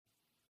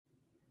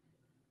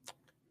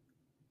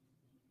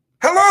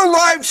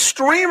live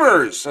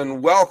streamers,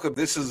 and welcome.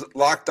 This is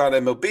Locked On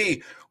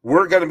MLB.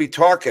 We're going to be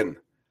talking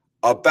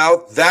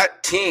about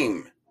that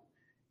team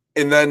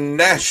in the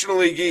National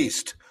League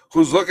East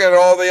who's looking at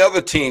all the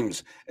other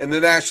teams in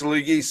the National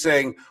League East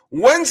saying,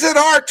 when's it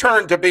our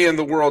turn to be in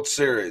the World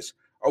Series?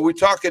 Are we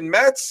talking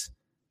Mets?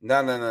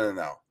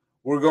 No.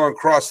 We're going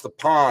across the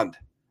pond,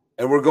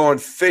 and we're going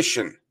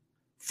fishing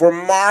for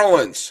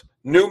Marlins.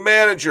 New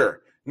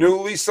manager, new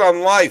lease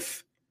on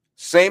life.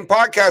 Same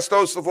podcast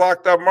host of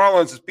Locked On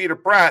Marlins is Peter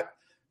Pratt.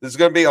 This is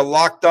going to be a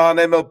Locked On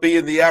MLB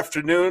in the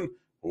afternoon.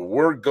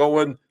 We're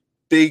going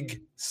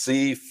big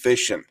sea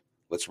fishing.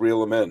 Let's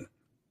reel them in.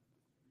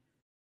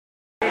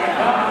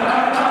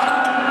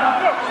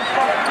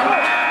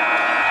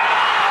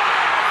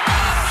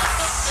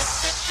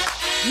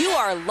 You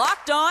are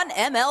Locked On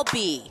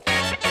MLB.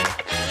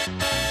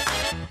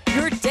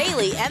 Your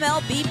daily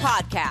MLB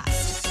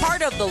podcast.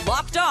 Part of the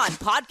Locked On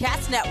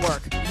Podcast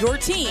Network. Your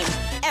team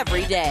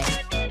every day.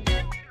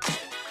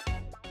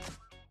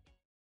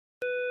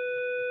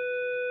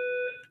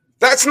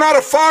 That's not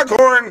a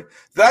foghorn.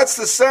 That's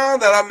the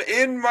sound that I'm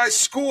in my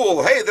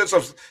school. Hey,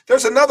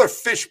 there's another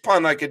fish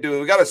pun I could do.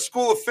 We got a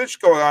school of fish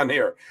going on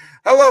here.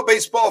 Hello,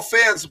 baseball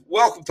fans.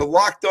 Welcome to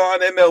Locked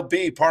On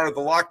MLB, part of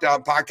the Locked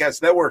On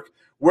Podcast Network,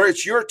 where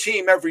it's your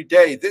team every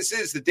day. This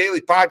is the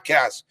daily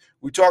podcast.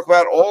 We talk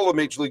about all of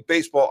Major League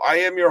Baseball. I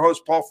am your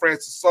host, Paul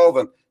Francis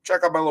Sullivan.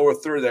 Check out my lower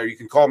third there. You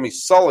can call me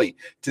Sully.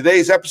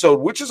 Today's episode,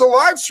 which is a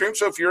live stream,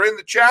 so if you're in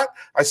the chat,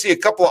 I see a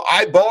couple of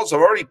eyeballs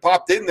have already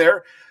popped in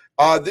there.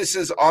 This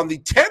is on the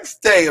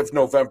 10th day of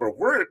November.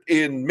 We're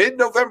in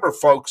mid-November,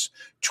 folks,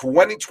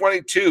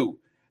 2022.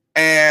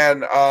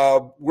 And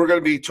we're going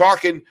to be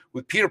talking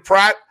with Peter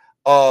Pratt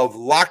of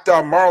Locked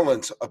On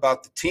Marlins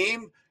about the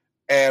team.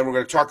 And we're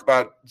going to talk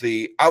about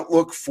the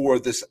outlook for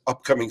this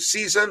upcoming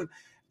season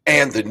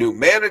and the new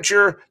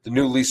manager, the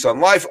new lease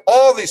on life.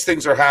 All these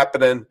things are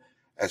happening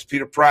as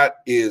Peter Pratt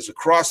is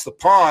across the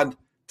pond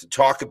to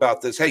talk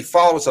about this. Hey,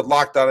 follow us at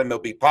Locked On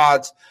MLB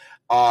Pods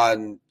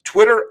on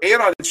Twitter and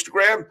on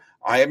Instagram.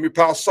 I am your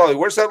pal Sully.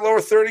 Where's that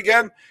lower third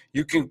again?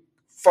 You can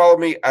follow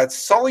me at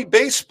Sully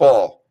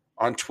Baseball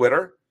on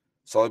Twitter,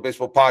 Sully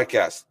Baseball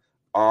Podcast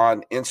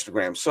on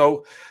Instagram.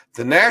 So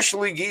the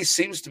National League East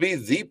seems to be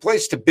the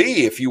place to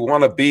be if you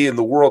want to be in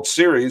the World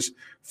Series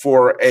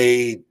for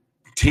a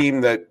team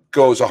that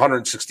goes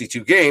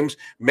 162 games.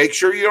 Make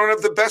sure you don't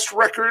have the best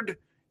record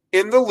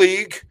in the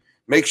league.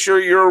 Make sure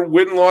your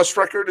win-loss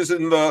record is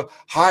in the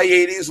high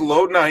 80s,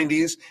 low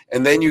 90s,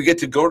 and then you get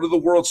to go to the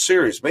World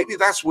Series. Maybe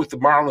that's what the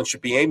Marlins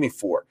should be aiming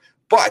for.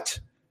 But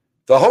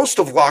the host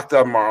of Locked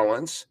On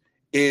Marlins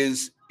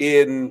is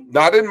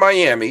not in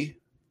Miami,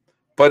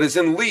 but is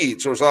in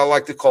Leeds, or as I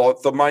like to call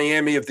it, the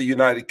Miami of the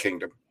United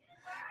Kingdom.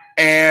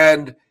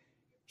 And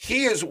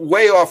he is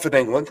way off in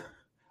England.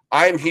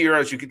 I'm here,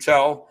 as you can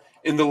tell,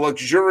 in the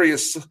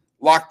luxurious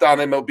Locked On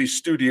MLB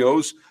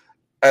studios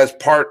as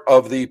part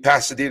of the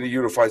Pasadena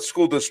Unified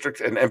School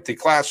District, an empty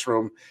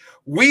classroom.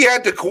 We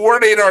had to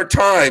coordinate our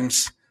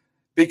times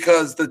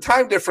because the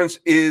time difference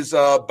is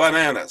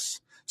bananas.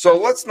 So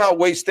let's not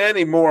waste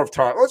any more of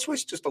time. Let's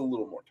waste just a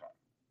little more time.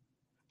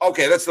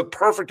 Okay, that's the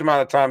perfect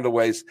amount of time to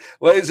waste.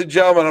 Ladies and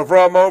gentlemen,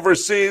 from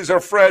overseas,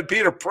 our friend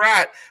Peter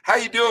Pratt. How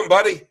you doing,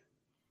 buddy?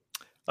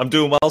 I'm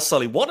doing well,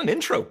 Sully. What an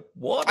intro.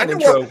 What an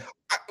intro.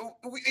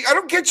 I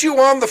don't get you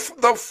on the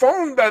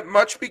phone that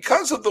much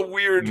because of the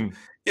weird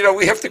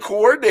we have to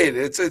coordinate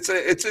it.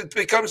 It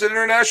becomes an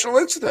international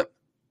incident.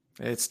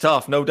 It's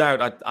tough, no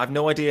doubt. I have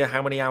no idea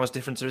how many hours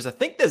difference there is. I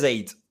think there's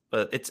 8,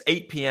 but it's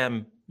 8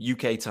 p.m.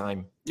 UK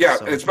time. Yeah,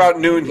 so it's about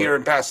noon here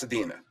in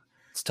Pasadena.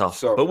 It's tough.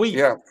 So, but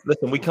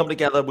listen, we come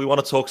together. We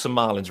want to talk some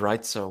Marlins,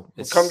 right? So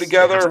we'll come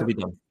together it has to be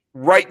done.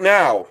 Right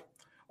now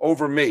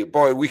over me.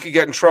 Boy, we could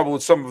get in trouble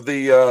with some of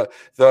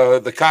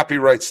the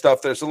copyright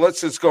stuff there. So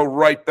let's just go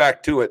right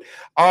back to it.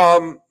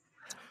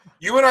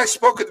 You and I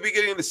spoke at the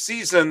beginning of the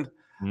season.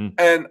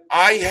 And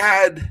I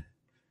had,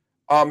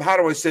 how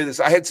do I say this?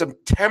 I had some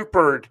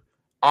tempered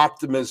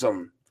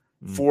optimism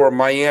for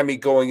Miami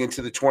going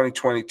into the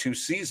 2022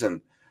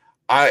 season.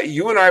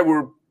 You and I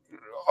were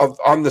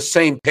on the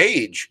same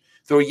page.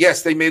 So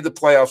yes, they made the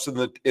playoffs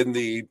in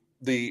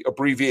the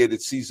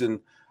abbreviated season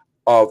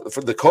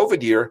for the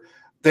COVID year.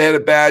 They had a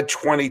bad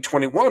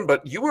 2021,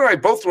 but you and I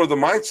both were the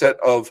mindset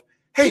of,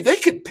 hey, they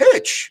could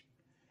pitch.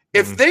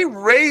 If they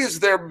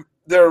raise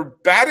their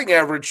batting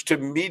average to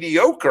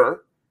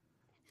mediocre,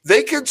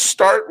 they could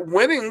start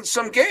winning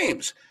some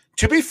games.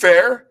 To be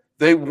fair,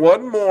 they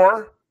won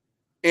more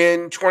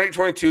in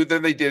 2022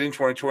 than they did in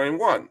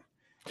 2021.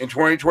 In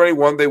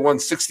 2021, they won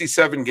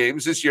 67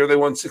 games. This year, they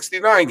won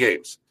 69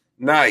 games.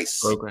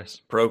 Nice.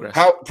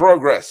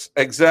 Progress,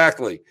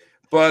 exactly.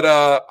 But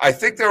I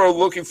think they were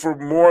looking for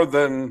more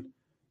than,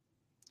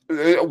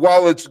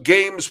 while it's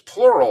games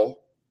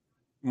plural,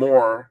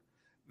 more,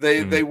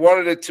 they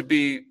wanted it to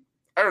be,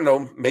 I don't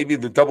know, maybe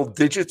the double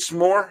digits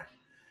more.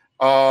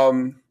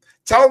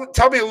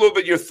 Tell me a little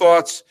bit your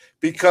thoughts,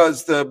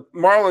 because the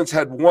Marlins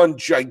had one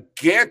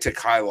gigantic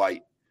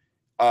highlight,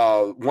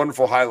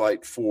 wonderful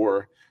highlight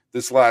for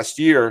this last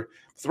year.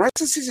 The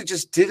rest of the season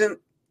just didn't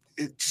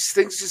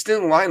things just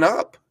didn't line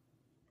up.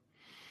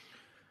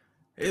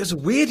 It was a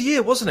weird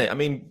year, wasn't it? I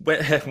mean,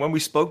 when we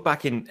spoke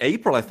back in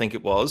April, I think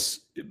it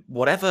was,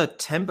 whatever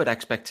tempered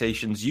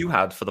expectations you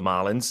had for the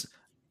Marlins,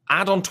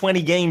 add on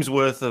 20 games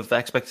worth of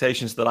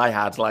expectations that I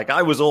had. Like,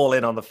 I was all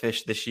in on the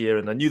Fish this year,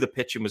 and I knew the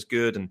pitching was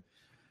good. And,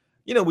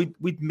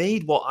 we'd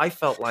made what I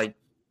felt like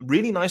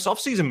really nice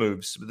offseason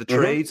moves with the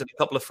trades and a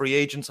couple of free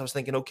agents. I was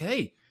thinking,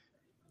 okay,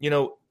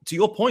 to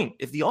your point,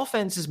 if the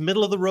offense is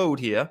middle of the road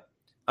here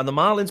and the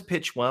Marlins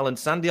pitch well and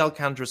Sandy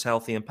Alcantara's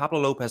healthy and Pablo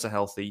Lopez are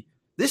healthy,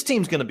 this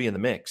team's going to be in the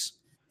mix.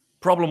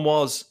 Problem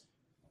was,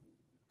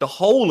 the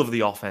whole of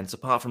the offense,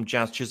 apart from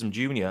Jazz Chisholm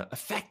Jr.,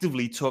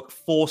 effectively took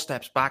 4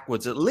 steps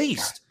backwards at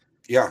least.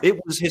 Yeah. It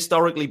was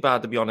historically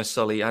bad, to be honest,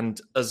 Sully. And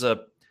as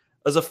a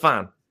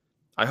fan,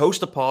 I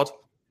host a pod.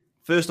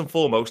 First and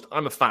foremost,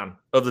 I'm a fan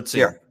of the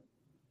team. Yeah.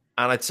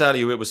 And I tell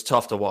you, it was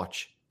tough to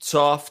watch.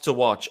 Tough to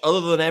watch.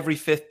 Other than every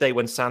 5th day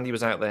when Sandy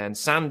was out there. And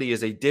Sandy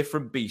is a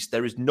different beast.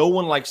 There is no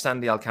one like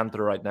Sandy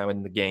Alcantara right now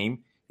in the game.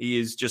 He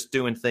is just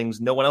doing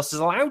things no one else is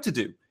allowed to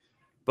do.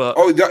 But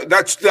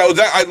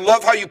I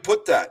love how you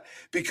put that,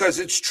 because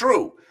it's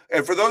true.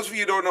 And for those of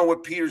you who don't know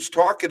what Peter's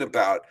talking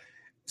about,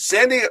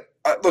 Sandy,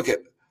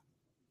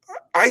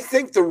 I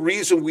think the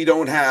reason we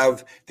don't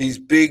have these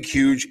big,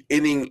 huge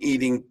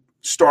inning-eating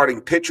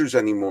starting pitchers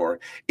anymore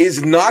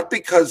is not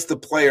because the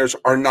players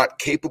are not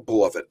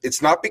capable of it.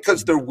 It's not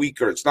because they're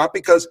weaker. It's not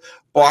because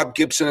Bob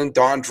Gibson and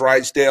Don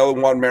Drysdale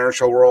and Juan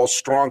Marichal were all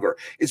stronger.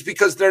 It's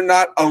because they're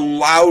not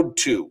allowed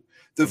to.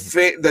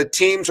 The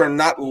teams are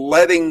not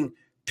letting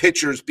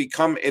pitchers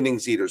become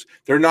innings eaters.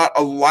 They're not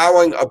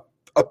allowing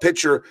a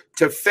pitcher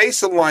to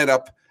face a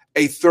lineup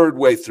a third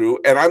way through.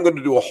 And I'm going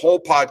to do a whole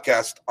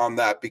podcast on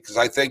that, because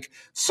I think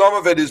some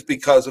of it is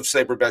because of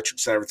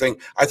sabermetrics and everything.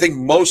 I think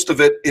most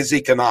of it is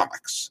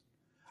economics.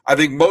 I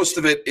think most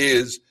of it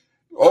is,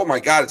 oh my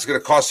God, it's going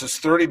to cost us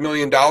 $30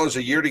 million a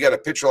year to get a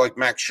pitcher like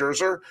Max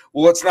Scherzer.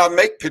 Well, let's not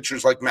make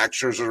pitchers like Max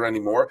Scherzer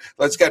anymore.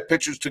 Let's get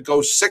pitchers to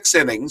go 6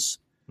 innings.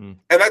 And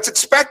that's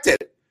expected.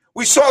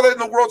 We saw that in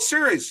the World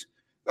Series.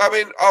 I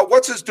mean,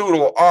 what's his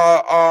doodle?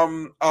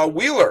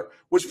 Wheeler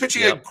was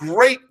pitching a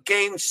great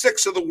Game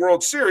 6 of the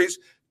World Series.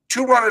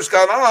 2 runners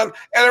got on, and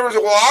everyone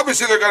said, well,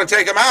 obviously they're going to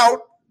take him out.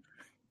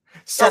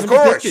 70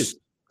 of course. Pitches.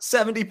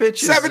 70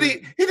 pitches. 70.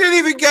 He didn't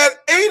even get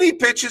 80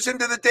 pitches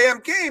into the damn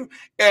game.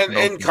 And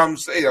in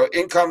comes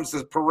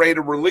the parade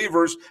of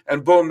relievers,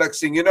 and boom, next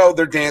thing you know,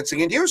 they're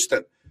dancing in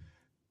Houston.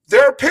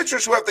 There are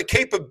pitchers who have the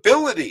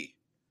capability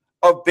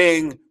of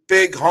being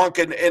big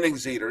honking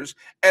innings eaters,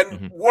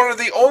 and one of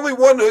the only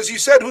one, as you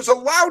said, who's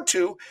allowed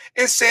to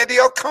is Sandy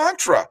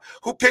Alcantara,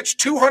 who pitched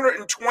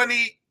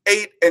 228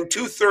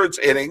 2/3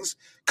 innings,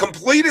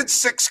 completed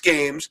 6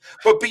 games,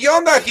 but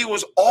beyond that, he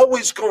was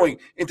always going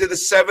into the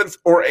 7th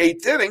or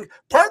 8th inning,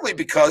 partly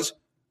because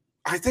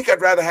I think I'd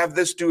rather have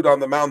this dude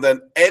on the mound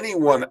than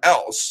anyone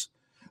else.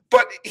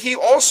 But he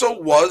also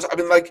was,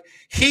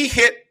 he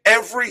hit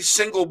every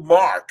single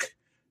mark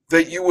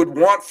that you would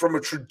want from a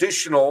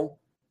traditional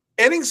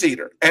innings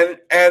eater, and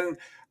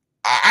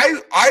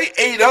I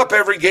ate up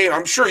every game.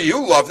 I'm sure you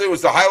loved it. It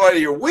was the highlight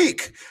of your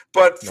week.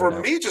 But for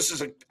me,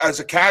 just as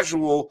a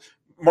casual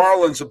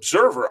Marlins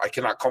observer, I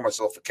cannot call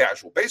myself a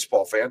casual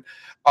baseball fan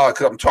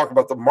because I'm talking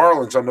about the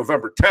Marlins on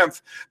November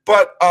 10th.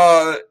 But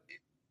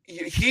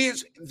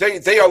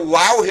they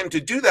allow him to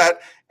do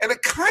that, and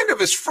it kind of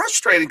is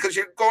frustrating because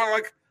you're going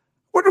like,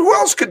 who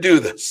else could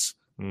do this?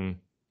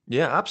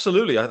 Yeah,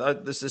 absolutely.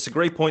 This is a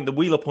great point. The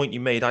Wheeler point you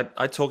made,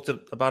 I talked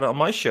about it on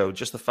my show.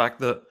 Just the fact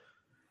that,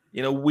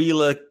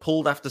 Wheeler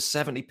pulled after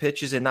 70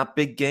 pitches in that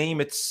big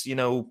game. It's,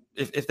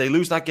 if they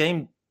lose that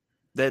game,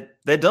 they're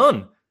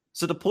done.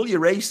 So to pull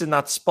your ace in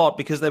that spot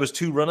because there was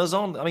 2 runners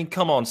on, I mean,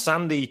 come on,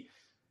 Sandy's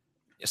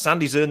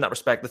earned that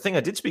respect. The thing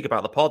I did speak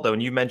about the pod, though,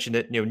 and you mentioned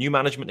it, new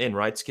management in,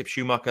 right? Skip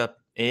Schumacher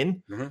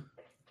in.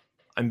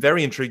 I'm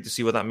very intrigued to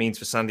see what that means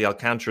for Sandy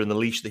Alcantara and the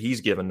leash that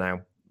he's given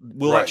now.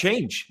 Will that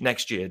change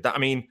next year?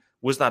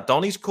 Was that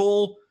Donnie's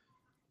call?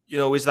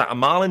 Is that a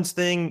Marlins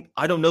thing?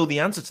 I don't know the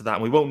answer to that,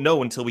 and we won't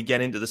know until we get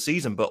into the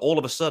season. But all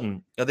of a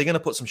sudden, are they going to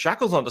put some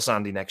shackles onto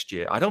Sandy next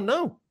year? I don't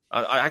know.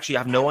 I actually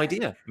have no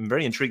idea. I'm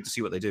very intrigued to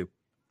see what they do.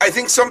 I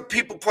think some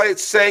people play it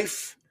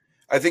safe.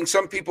 I think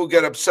some people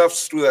get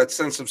obsessed with that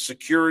sense of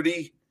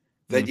security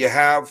that you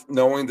have,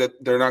 knowing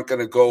that they're not going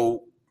to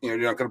go, you're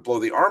not going to blow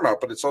the arm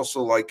out. But it's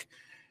also like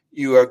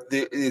you have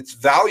it's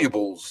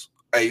valuables,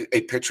 a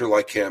pitcher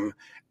like him.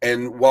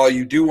 And while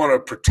you do want to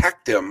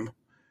protect him,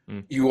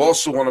 you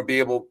also want to be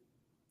able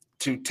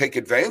to take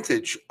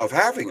advantage of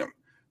having him.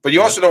 But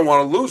you also don't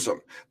want to lose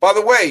him. By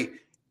the way,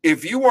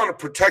 if you want to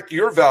protect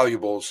your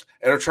valuables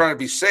and are trying to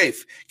be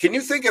safe, can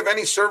you think of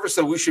any service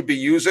that we should be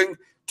using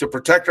to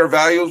protect our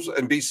values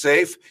and be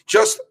safe,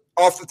 just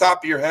off the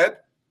top of your head?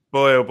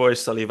 Boy, oh boy,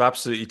 Sully, you've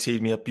absolutely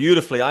teed me up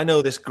beautifully. I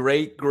know this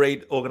great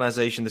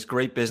organization, this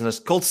great business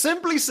called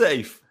Simply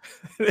Safe.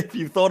 If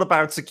you've thought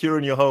about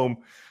securing your home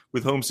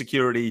with home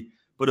security,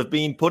 but have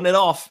been putting it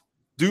off,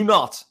 do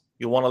not.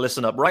 You'll want to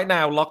listen up. Right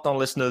now, Locked On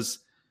listeners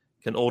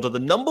can order the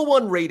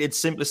 #1 rated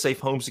Simply Safe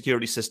home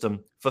security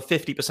system for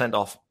 50%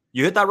 off.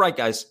 You heard that right,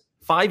 guys.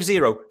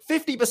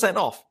 50%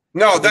 off.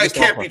 No, that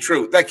can't be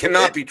true. That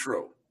cannot be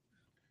true.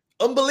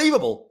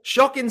 Unbelievable.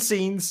 Shocking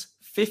scenes,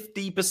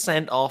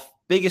 50% off.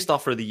 Biggest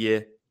offer of the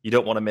year. You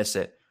don't want to miss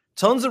it.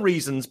 Tons of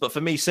reasons, but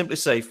for me,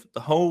 SimpliSafe, the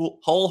whole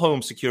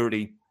home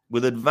security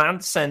with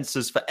advanced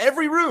sensors for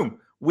every room,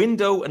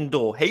 window and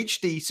door,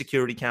 HD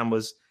security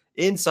cameras,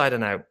 inside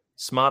and out,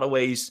 smarter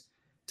ways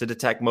to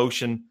detect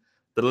motion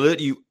that alert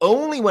you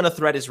only when a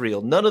threat is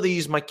real. None of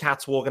these, my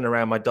cat's walking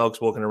around, my dog's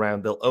walking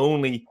around, they'll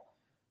only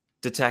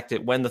detect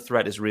it when the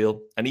threat is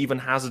real, and even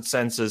hazard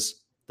sensors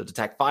that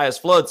detect fires,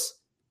 floods,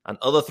 and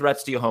other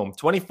threats to your home.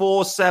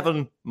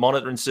 24/7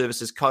 monitoring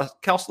services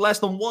cost less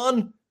than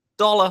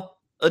 $1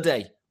 a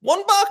day.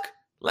 $1,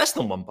 less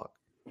than $1,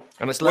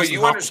 and it's less. Well,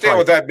 you understand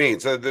what that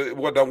means?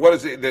 What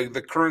is it?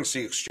 The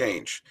currency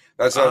exchange?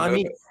 That's. I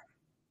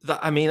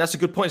mean, that's a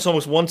good point. It's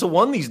almost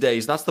 1-to-1 these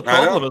days. That's the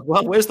problem as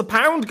well. Where's the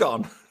pound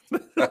gone?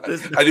 I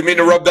didn't mean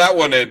to rub that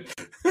one in.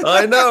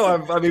 I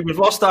know. I mean, we've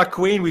lost our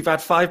queen. We've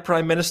had 5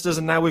 prime ministers,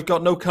 and now we've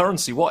got no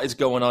currency. What is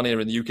going on here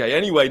in the UK?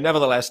 Anyway,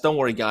 nevertheless, don't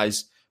worry,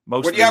 guys.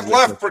 What you have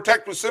left,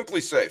 protect with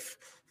SimpliSafe.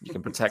 You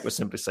can protect with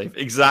SimpliSafe.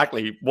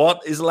 Exactly.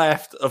 What is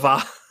left of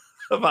our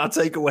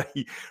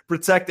takeaway?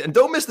 Protect it. And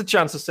don't miss the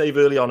chance to save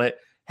early on it.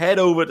 Head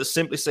over to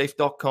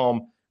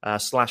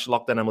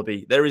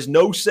simplisafe.com/LockedOnMLB. There is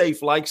no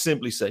safe like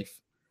SimpliSafe.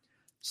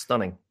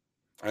 Stunning.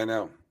 I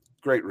know.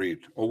 Great read.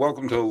 Well,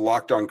 welcome to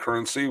Locked On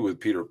Currency with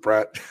Peter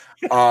Pratt.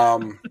 By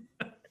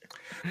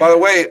the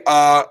way,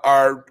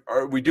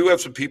 we do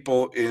have some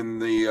people in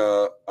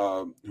the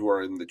who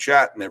are in the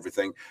chat and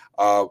everything.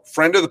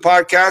 Friend of the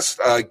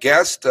podcast,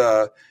 guest,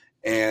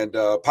 and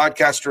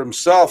podcaster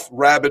himself,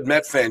 rabid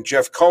Met fan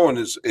Jeff Cohen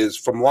is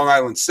from Long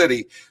Island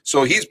City,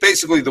 so he's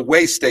basically the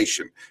way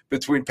station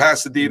between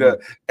Pasadena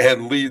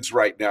and Leeds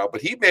right now.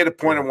 But he made a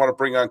point I want to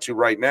bring on to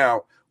right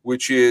now,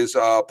 which is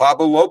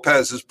Pablo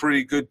Lopez is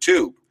pretty good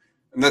too.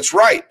 And that's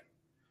right.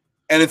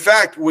 And in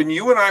fact, when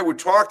you and I were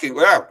talking,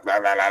 get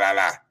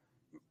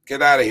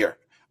out of here.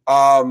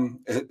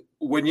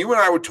 When you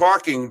and I were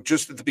talking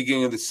just at the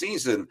beginning of the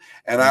season,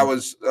 and I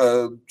was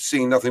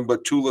seeing nothing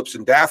but tulips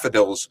and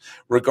daffodils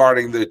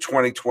regarding the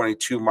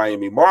 2022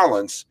 Miami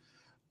Marlins,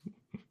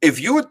 if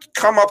you had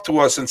come up to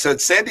us and said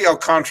Sandy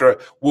Alcantara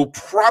will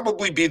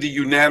probably be the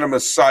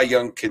unanimous Cy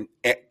Young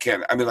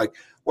candidate, I mean, like,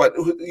 what?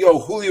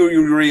 Julio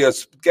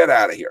Urias, get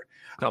out of here.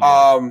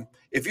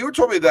 If you had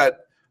told me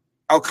that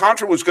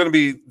Alcantara was going to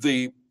be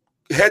the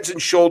heads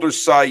and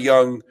shoulders Cy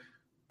Young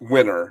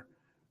winner,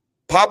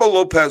 Pablo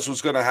Lopez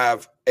was going to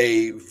have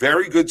a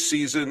very good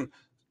season,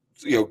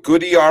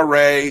 good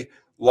ERA, a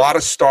lot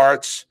of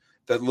starts,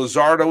 that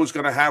Luzardo was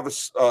going to have a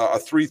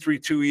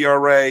 3.32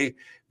 ERA,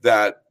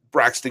 that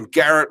Braxton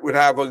Garrett would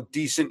have a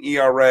decent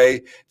ERA,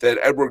 that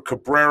Edward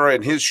Cabrera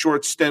in his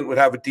short stint would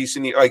have a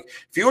decent ERA. Like,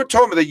 if you had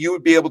told me that you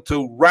would be able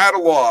to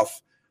rattle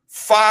off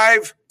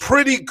 5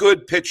 pretty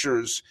good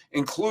pitchers,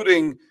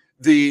 including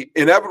the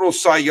inevitable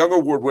Cy Young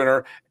Award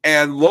winner,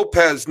 and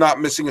Lopez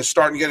not missing a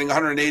start and getting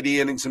 180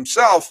 innings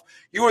himself,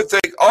 you would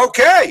think,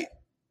 okay,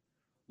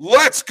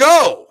 let's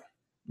go.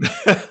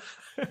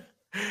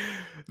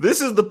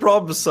 This is the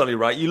problem, Sully,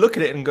 right? You look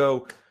at it and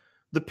go,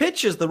 the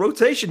pitchers, the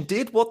rotation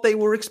did what they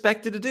were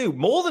expected to do.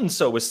 More than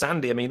so with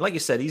Sandy. I mean, like you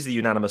said, he's the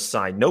unanimous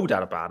side, no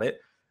doubt about it.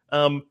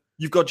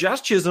 You've got Jazz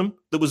Chisholm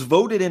that was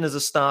voted in as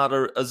a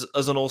starter, as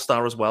an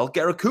all-star as well.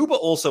 Garrett Cooper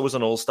also was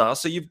an all-star.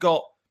 So you've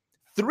got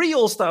 3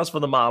 all-stars for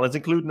the Marlins,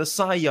 including a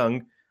Cy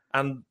Young,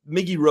 and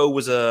Miggy Rowe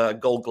was a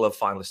Gold Glove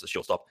finalist at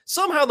shortstop.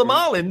 Somehow the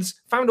Marlins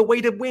found a way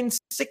to win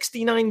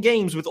 69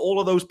 games with all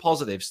of those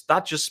positives.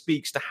 That just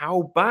speaks to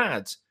how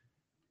bad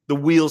the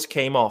wheels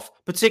came off,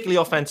 particularly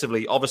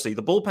offensively. Obviously,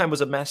 the bullpen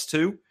was a mess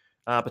too,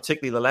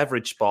 particularly the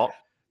leverage spot.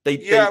 But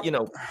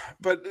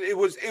it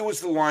was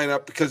the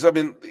lineup, because I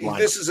mean,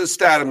 this is a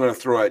stat I'm going to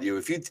throw at you.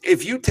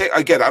 If you take,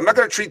 again, I'm not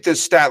going to treat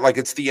this stat like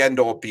it's the end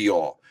all be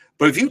all,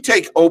 but if you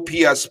take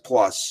OPS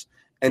plus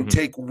and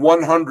take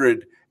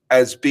 100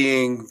 as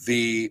being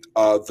the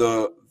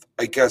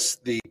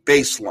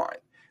baseline,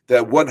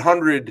 that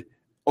 100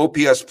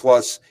 OPS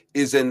plus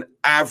is an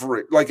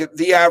average, like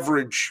the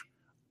average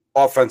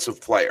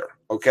offensive player.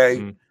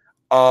 Okay.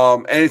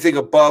 Anything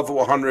above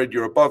 100,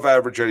 you're above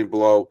average, anything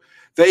below.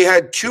 They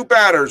had 2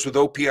 batters with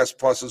OPS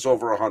pluses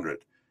over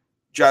 100,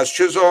 Jazz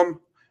Chisholm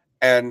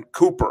and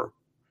Cooper.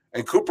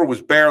 And Cooper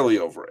was barely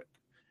over it.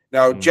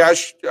 Now,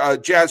 Jazz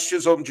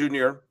Chisholm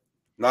Jr.,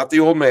 not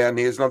the old man,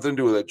 he has nothing to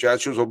do with it.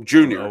 Jazz Chisholm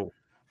Jr.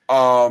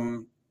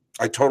 No.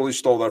 I totally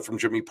stole that from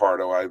Jimmy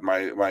Pardo. If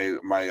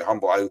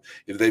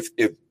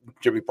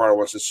Jimmy Pardo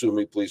wants to sue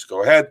me, please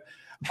go ahead.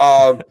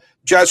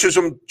 Jazz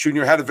Chisholm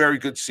Jr. had a very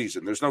good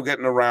season. There's no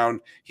getting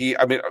around.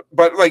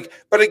 But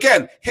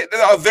again,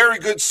 a very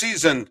good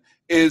season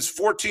is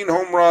 14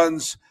 home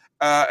runs,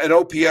 an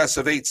OPS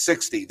of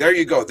 860. There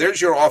you go. There's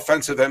your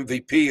offensive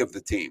MVP of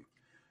the team.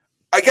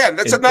 Again,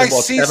 that's a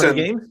nice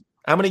season.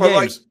 How many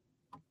games?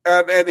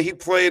 And he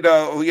played.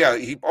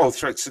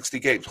 That's right, 60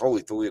 games.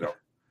 Holy Toledo.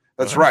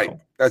 That's right.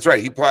 That's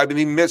right. He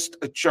missed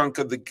a chunk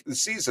of the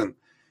season.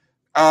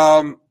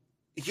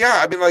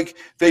 Yeah, I mean, like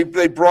they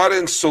brought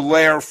in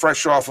Soler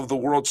fresh off of the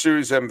World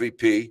Series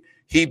MVP.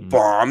 He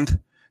bombed.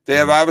 They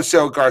have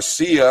Avisail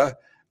Garcia.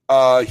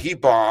 He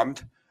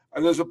bombed.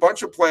 And there's a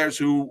bunch of players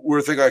who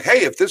were thinking like,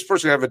 hey, if this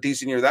person have a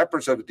decent year, that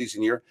person have a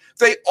decent year.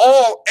 They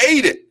all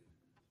ate it.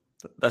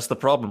 That's the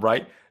problem,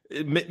 right?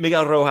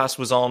 Miguel Rojas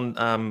was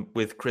on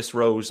with Chris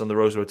Rose on the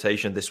Rose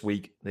Rotation this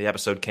week. The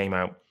episode came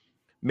out.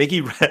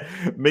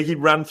 Miggy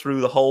ran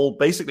through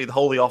basically the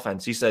whole of the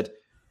offense. He said,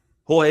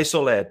 Jorge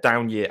Soler,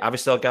 down year.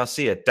 Avisail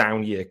Garcia,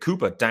 down year.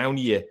 Cooper, down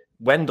year.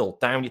 Wendell,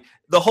 down year.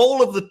 The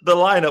whole of the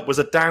lineup was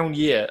a down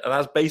year, and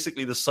that's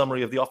basically the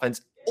summary of the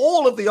offense.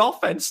 All of the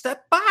offense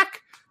stepped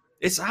back.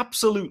 It's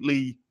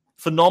absolutely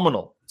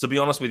phenomenal, to be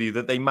honest with you,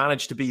 that they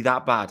managed to be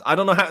that bad. I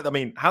don't know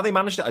how they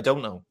managed it. I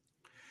don't know.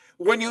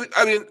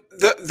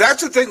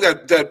 That's the thing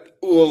that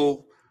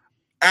will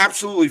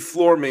absolutely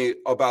floor me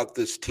about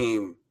this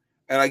team.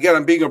 And again,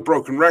 I'm being a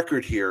broken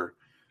record here,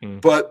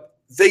 but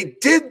they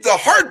did the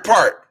hard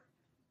part.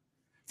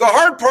 The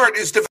hard part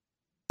is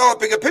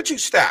developing a pitching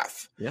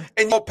staff. Yeah.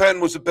 And bullpen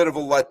was a bit of a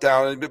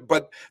letdown,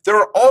 but there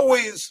are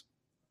always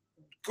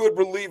good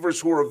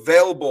relievers who are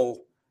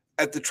available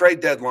at the trade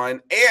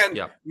deadline,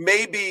 and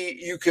maybe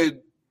you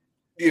could,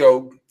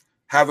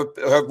 have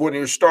one of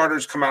your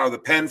starters come out of the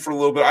pen for a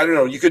little bit. I don't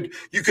know. You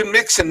can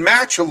mix and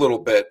match a little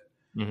bit.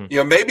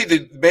 Mm-hmm.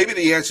 Maybe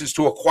the answer is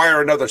to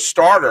acquire another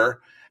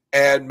starter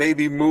and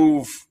maybe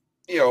move,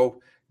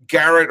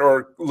 Garrett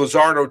or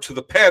Luzardo to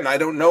the pen. I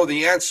don't know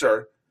the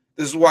answer.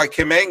 This is why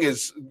Kim Ng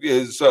is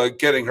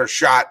getting her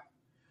shot.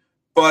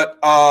 But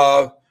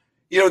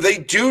they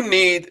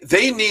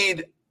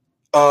need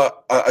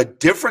a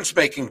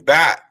difference-making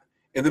bat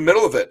in the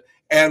middle of it.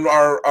 And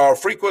our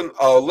frequent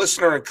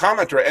listener and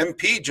commenter,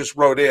 MP, just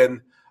wrote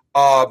in,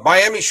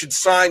 Miami should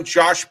sign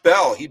Josh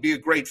Bell. He'd be a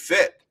great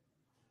fit.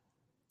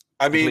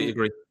 I mean,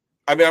 agree.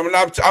 I'm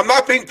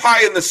not being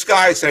pie in the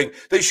sky saying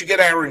they should get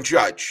Aaron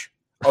Judge,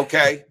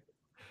 okay?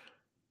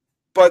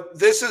 But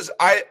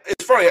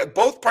it's funny.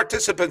 Both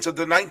participants of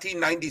the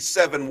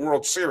 1997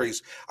 World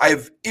Series, I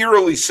have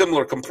eerily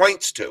similar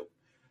complaints to.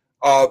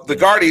 The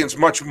Guardians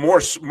much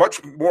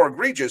more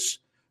egregious,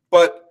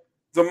 but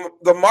the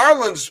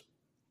Marlins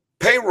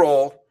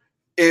payroll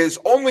is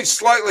only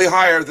slightly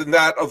higher than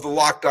that of the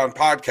Locked On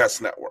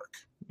Podcast Network.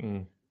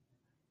 And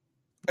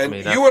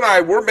you and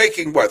I, we're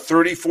making what,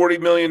 30, 40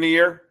 million a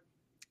year?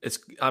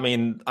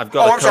 I've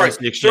got a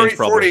currency exchange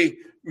 40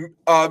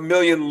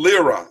 million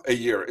lira a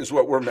year is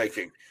what we're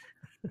making.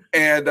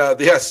 And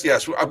yes,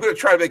 I'm going to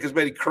try to make as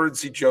many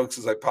currency jokes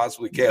as I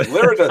possibly can.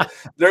 Lira,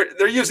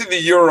 they're using the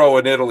euro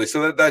in Italy,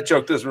 so that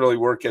joke doesn't really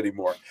work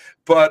anymore.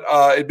 But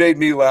it made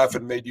me laugh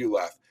and made you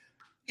laugh.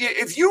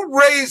 If you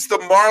raise the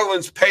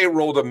Marlins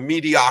payroll to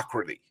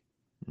mediocrity,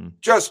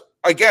 just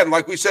again,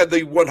 like we said,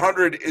 the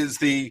 100 is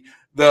the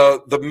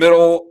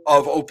middle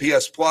of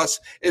OPS plus.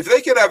 If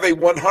they could have a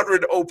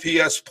 100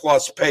 OPS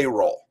plus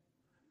payroll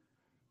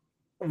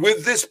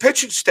with this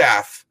pitching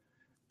staff,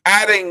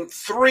 adding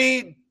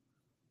 3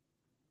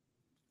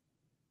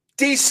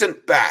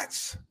 decent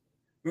bats,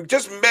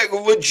 just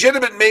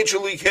legitimate major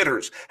league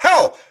hitters,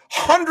 hell,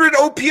 100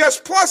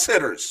 OPS plus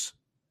hitters,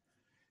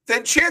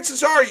 then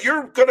chances are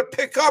you're going to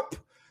pick up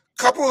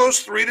a couple of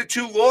those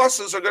 3-2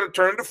 losses are going to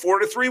turn to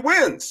 4-3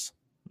 wins.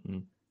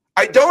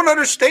 I don't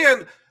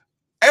understand.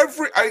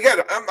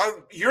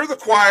 You're the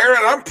choir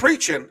and I'm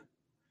preaching,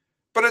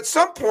 but at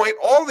some point,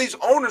 all these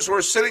owners who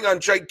are sitting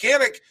on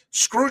gigantic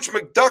Scrooge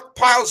McDuck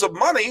piles of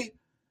money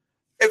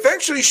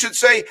eventually should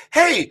say,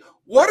 hey,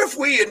 what if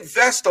we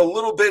invest a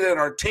little bit in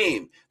our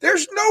team?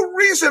 There's no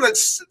reason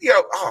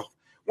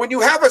when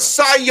you have a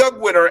Cy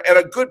Young winner and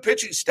a good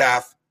pitching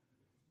staff,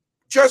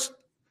 just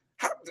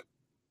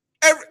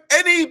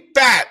any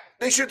bat,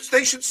 they should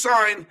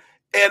sign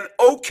an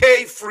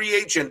okay free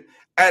agent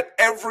at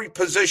every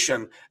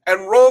position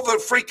and roll the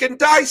freaking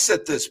dice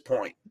at this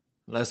point.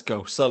 Let's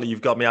go, Sully.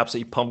 You've got me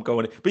absolutely pumped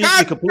going. But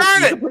you're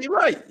completely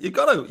right. You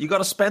got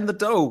to spend the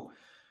dough.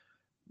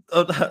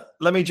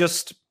 Let me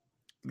just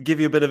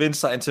give you a bit of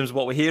insight in terms of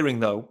what we're hearing,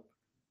 though.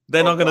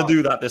 They're not going to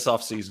do that this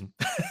offseason.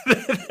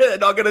 They're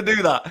not going to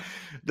do that.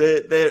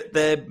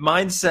 Their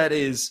mindset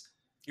is.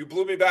 You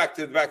blew me back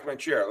to the back of my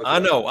chair. I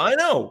know.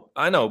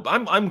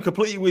 I'm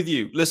completely with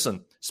you.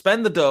 Listen,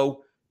 spend the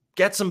dough,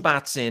 get some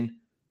bats in.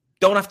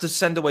 Don't have to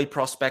send away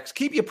prospects.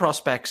 Keep your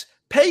prospects.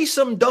 Pay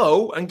some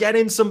dough and get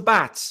in some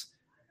bats.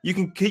 You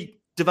can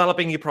keep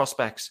developing your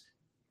prospects.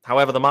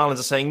 However, the Marlins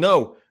are saying,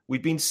 no,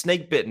 we've been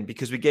snake bitten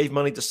because we gave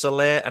money to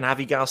Soler and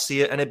Avi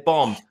Garcia and it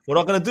bombed. We're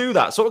not going to do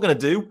that. So what we're going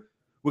to do,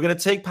 we're going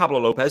to take Pablo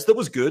Lopez, that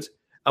was good,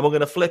 and we're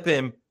going to flip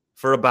him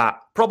for a bat.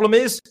 Problem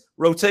is,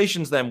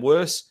 rotation's then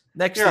worse.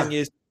 Next thing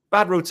is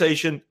bad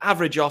rotation,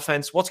 average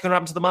offense. What's going to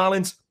happen to the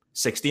Marlins?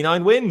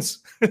 69 wins.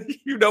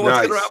 You know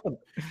what's going to happen.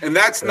 And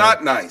that's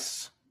not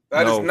nice.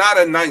 That is not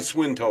a nice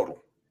win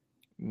total.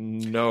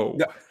 No.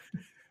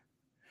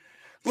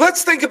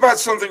 Let's think about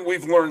something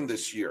we've learned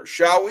this year,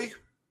 shall we?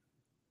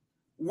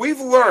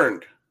 We've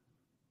learned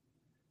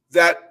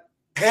that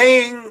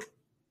paying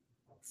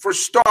for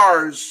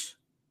stars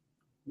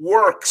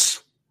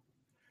works.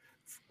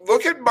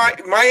 Look at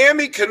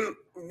Miami can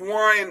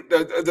whine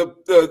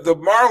the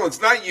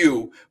Marlins, not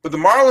you, but the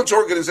Marlins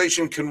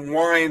organization can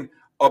whine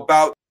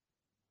about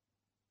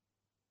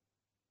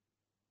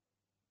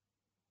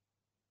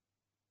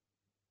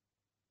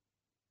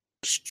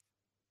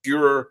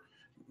your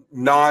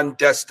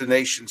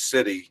non-destination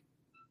city.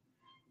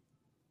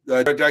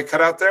 Did I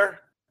cut out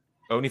there?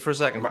 Only for a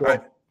second.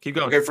 Keep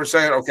going. Okay, for a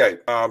second. Okay.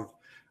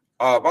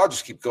 I'll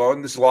just keep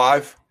going. This is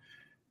live.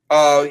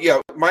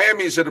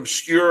 Miami is an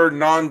obscure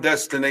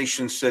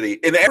non-destination city.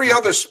 In every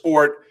other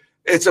sport,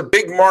 it's a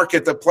big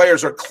market that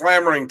players are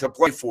clamoring to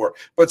play for.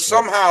 But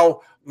somehow,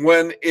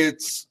 when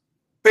it's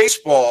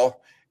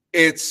baseball,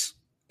 it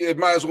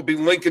might as well be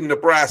Lincoln,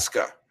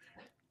 Nebraska.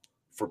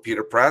 For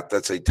Peter Pratt,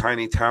 that's a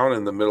tiny town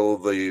in the middle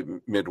of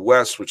the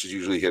Midwest, which is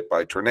usually hit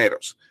by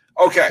tornadoes.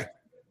 Okay.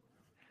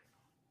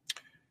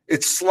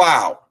 It's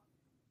Slough.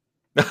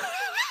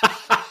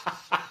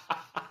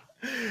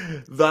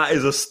 That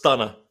is a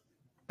stunner.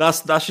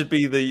 That should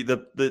be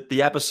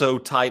the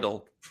episode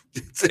title.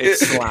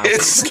 It's Slough.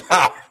 It's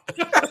Slough.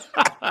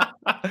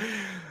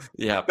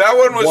 Yeah. That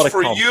one was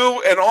for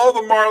you and all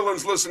the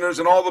Marlins listeners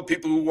and all the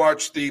people who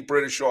watch the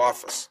British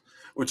Office,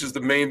 which is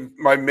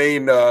my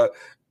main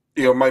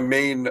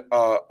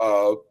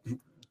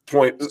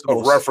point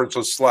of reference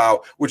was Slough,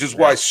 which is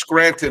why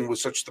Scranton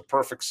was such the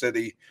perfect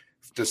city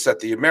to set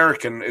the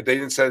American. They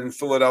didn't set it in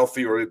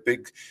Philadelphia or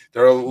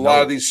there are a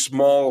lot of these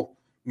small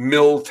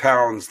mill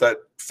towns that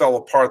fell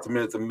apart the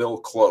minute the mill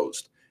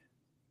closed.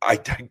 I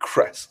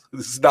digress.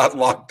 This is not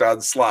Locked On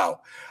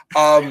Slough.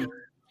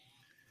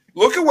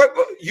 Look at what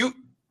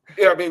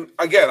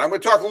again, I'm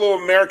going to talk a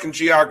little American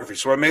geography,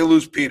 so I may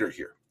lose Peter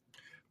here.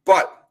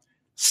 But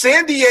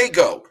San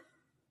Diego,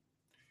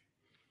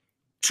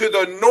 to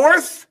the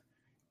north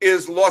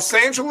is Los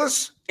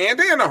Angeles and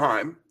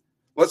Anaheim.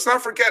 Let's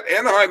not forget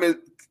Anaheim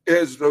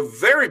is a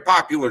very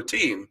popular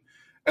team.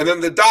 And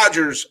then the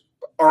Dodgers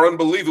are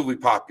unbelievably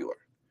popular.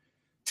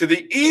 To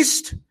the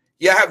east,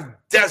 you have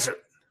desert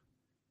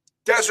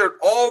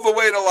all the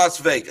way to Las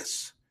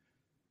Vegas.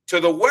 To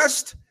the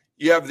west,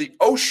 you have the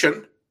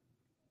ocean.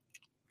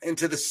 And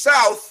to the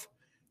south,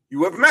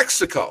 you have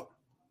Mexico.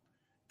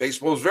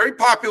 Baseball is very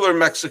popular in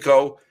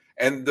Mexico.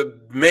 And the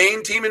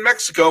main team in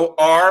Mexico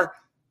are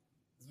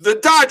the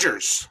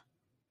Dodgers.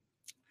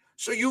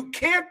 So you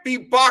can't be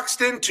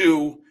boxed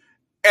into,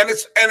 and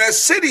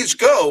as cities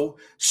go,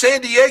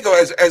 San Diego,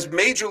 as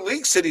major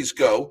league cities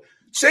go,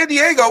 San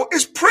Diego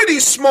is pretty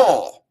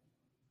small.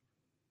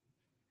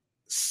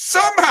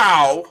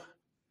 Somehow,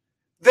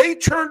 they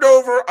turned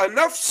over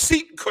enough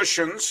seat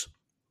cushions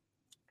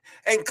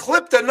and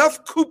clipped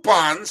enough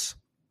coupons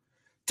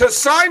to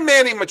sign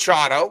Manny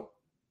Machado,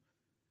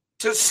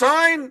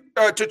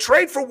 to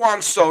trade for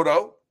Juan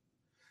Soto,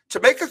 to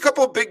make a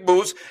couple of big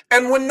moves.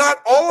 And when not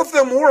all of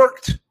them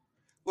worked,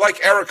 like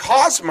Eric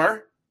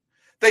Hosmer,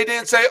 they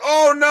didn't say,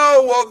 oh,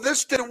 no, well,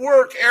 this didn't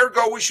work,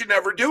 ergo we should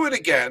never do it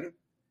again.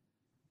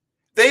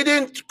 They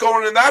didn't go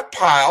into that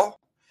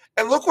pile.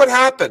 And look what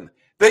happened.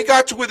 They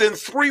got to within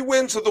 3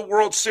 wins of the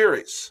World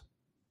Series.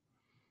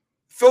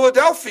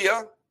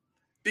 Philadelphia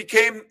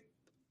became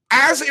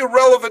as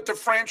irrelevant a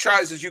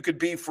franchise as you could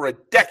be for a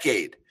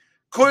decade.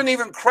 Couldn't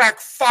even crack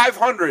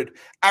 500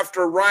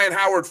 after Ryan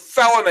Howard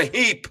fell in a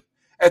heap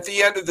at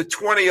the end of the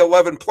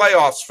 2011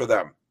 playoffs for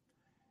them.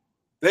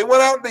 They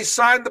went out and they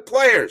signed the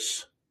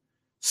players.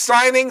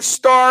 Signing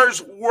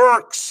stars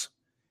works,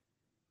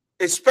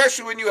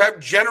 especially when you have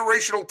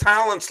generational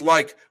talents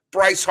like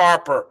Bryce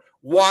Harper,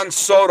 Juan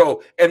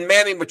Soto, and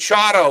Manny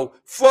Machado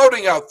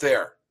floating out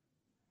there.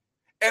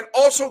 And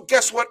also,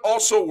 guess what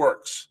also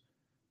works?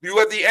 You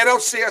had the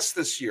NLCS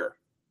this year.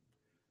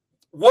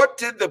 What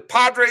did the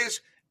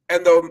Padres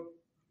and the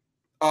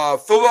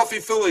Philadelphia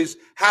Phillies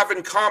have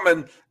in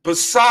common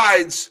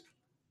besides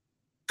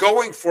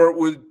going for it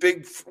with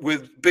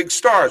big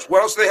stars?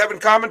 What else do they have in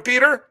common,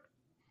 Peter?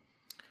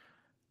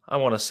 I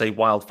want to say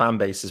wild fan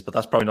bases, but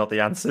that's probably not the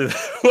answer.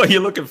 What are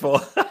you looking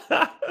for?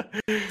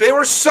 They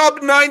were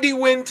sub-90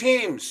 win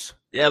teams.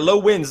 Yeah, low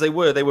wins. They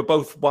were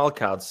both wild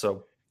cards.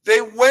 So they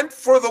went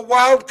for the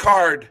wild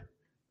card.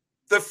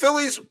 The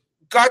Phillies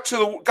got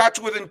to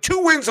within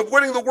 2 wins of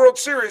winning the World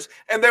Series,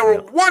 and they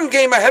were 1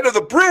 game ahead of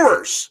the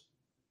Brewers,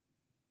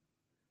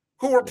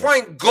 who were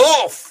playing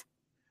golf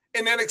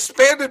in an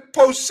expanded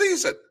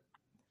postseason.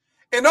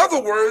 In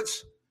other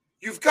words,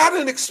 you've got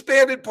an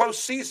expanded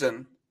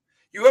postseason.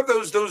 You have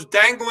those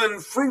dangling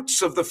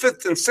fruits of the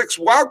 5th and 6th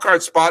wild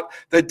card spot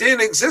that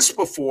didn't exist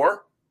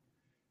before.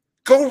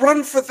 Go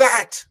run for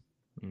that.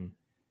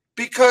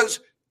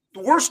 Because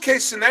the worst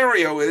case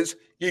scenario is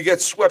you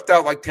get swept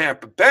out like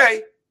Tampa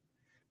Bay.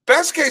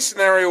 Best case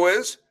scenario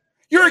is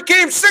you're at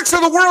Game 6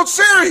 of the World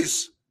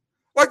Series,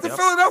 like the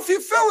Philadelphia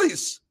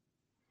Phillies.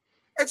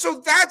 And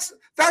so that's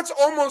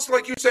almost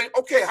like you're saying,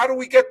 okay, how do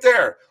we get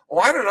there? Oh,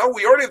 I don't know.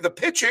 We already have the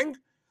pitching.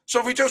 So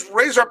if we just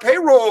raise our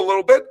payroll a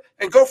little bit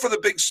and go for the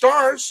big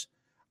stars,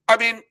 I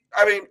mean,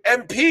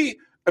 MP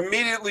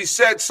immediately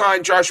said,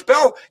 sign Josh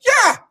Bell.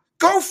 Yeah,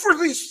 go for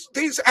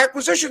these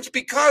acquisitions,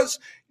 because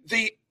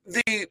the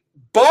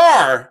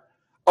bar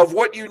of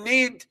what you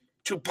need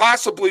to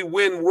possibly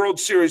win World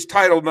Series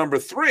title number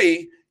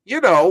 3,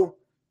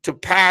 to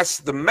pass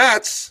the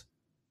Mets,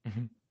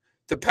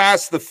 to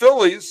pass the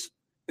Phillies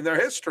in their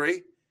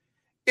history,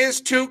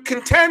 is to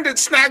contend and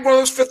snag one of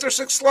those 5th or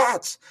 6th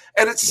slots.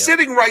 And it's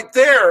sitting right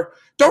there.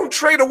 Don't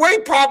trade away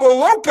Pablo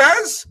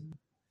Lopez.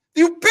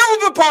 You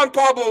build upon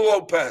Pablo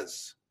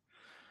Lopez.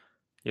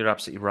 You're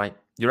absolutely right.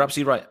 You're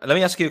absolutely right. Let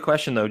me ask you a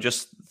question, though,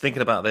 just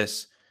thinking about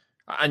this.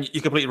 And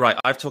you're completely right.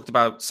 I've talked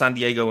about San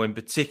Diego in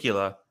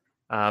particular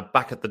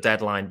back at the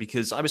deadline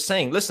because I was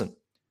saying, listen,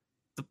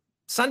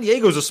 San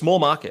Diego is a small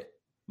market.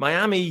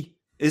 Miami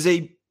is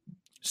a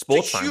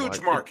sports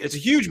huge market. It's a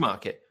huge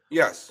market.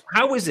 Yes.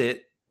 How is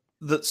it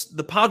that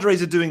the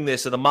Padres are doing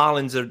this and the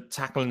Marlins are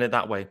tackling it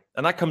that way?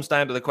 And that comes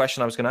down to the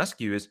question I was going to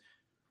ask you is,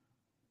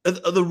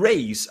 are the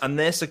Rays and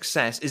their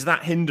success, is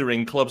that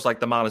hindering clubs like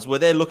the Marlins where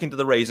they're looking to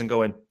the Rays and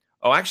going,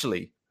 oh,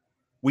 actually,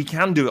 we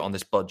can do it on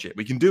this budget.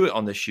 We can do it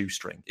on this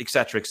shoestring, et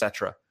cetera, et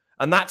cetera.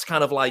 And that's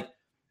kind of like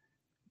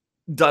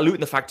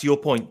diluting the fact, to your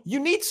point, you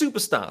need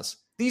superstars.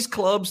 These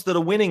clubs that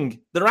are winning,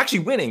 that are actually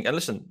winning. And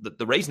listen,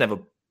 the Rays never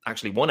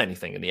actually won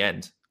anything in the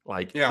end.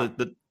 Like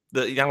the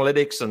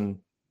analytics and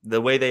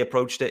the way they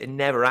approached it, it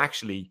never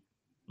actually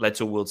led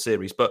to a World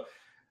Series. But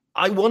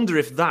I wonder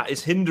if that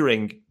is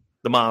hindering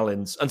the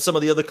Marlins and some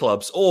of the other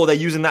clubs, or they're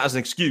using that as an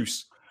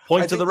excuse.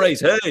 Point to the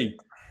Rays. Hey,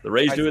 the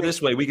Rays do it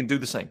this way. We can do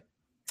the same.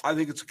 I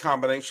think it's a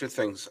combination of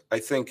things. I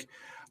think,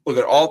 look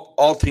at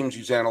all teams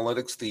use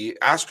analytics. The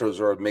Astros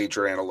are a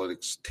major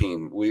analytics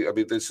team.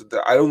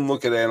 I don't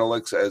look at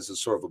analytics as a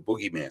sort of a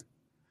boogeyman.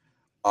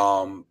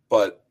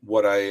 But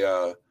what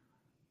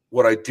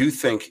I do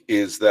think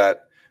is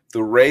that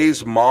the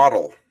Rays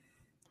model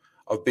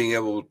of being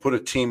able to put a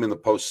team in the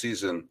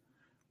postseason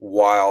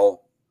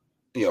while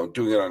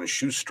doing it on a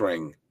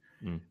shoestring,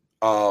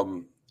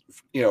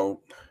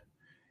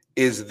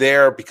 is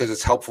there because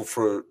it's helpful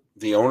for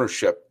the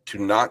ownership to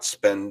not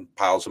spend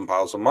piles and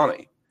piles of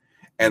money.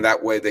 And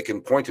that way they can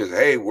point to,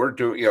 hey, we're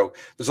doing,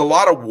 there's a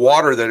lot of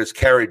water that is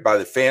carried by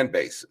the fan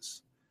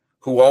bases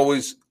who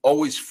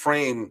always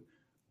frame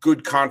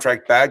good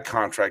contract, bad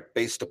contract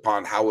based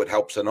upon how it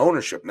helps an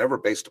ownership, never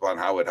based upon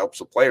how it helps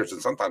the players.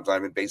 And sometimes not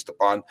even based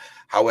upon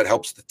how it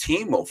helps the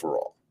team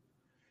overall.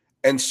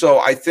 And so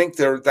I think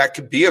that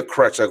could be a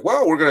crutch. Like,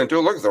 well, we're going to do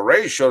it. Look, the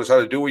Rays showed us how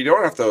to do it. You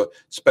don't have to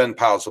spend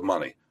piles of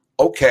money.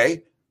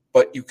 Okay,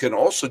 but you can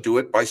also do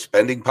it by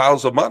spending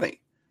piles of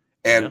money.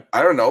 And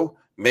I don't know,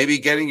 maybe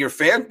getting your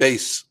fan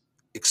base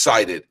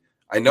excited.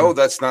 I know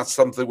that's not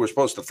something we're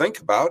supposed to think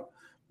about.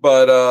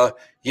 But,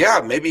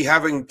 maybe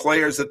having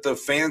players that the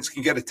fans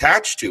can get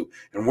attached to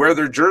and wear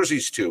their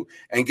jerseys to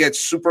and get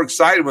super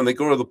excited when they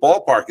go to the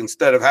ballpark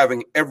instead of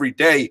having every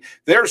day.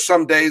 There are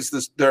some days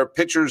there are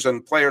pitchers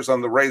and players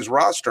on the Rays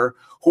roster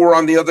who are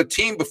on the other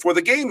team before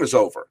the game is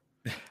over,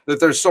 that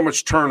there's so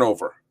much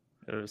turnover.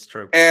 It is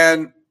true.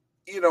 And,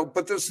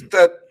 but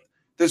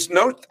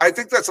I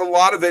think that's a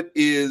lot of it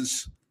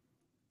is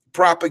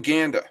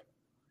propaganda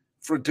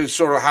to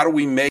sort of how do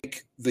we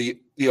make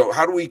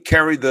how do we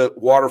carry the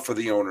water for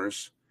the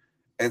owners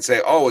and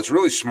say, oh, it's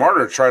really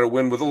smarter to try to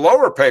win with a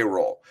lower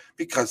payroll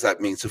because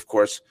that means, of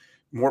course,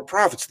 more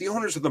profits. The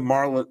owners of the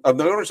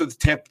owners of the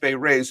Tampa Bay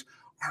Rays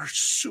are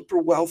super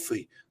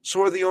wealthy.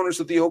 So are the owners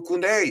of the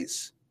Oakland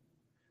A's.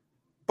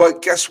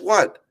 But guess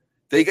what?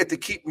 They get to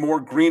keep more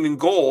green and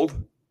gold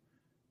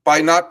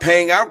by not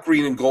paying out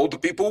green and gold to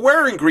people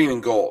wearing green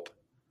and gold.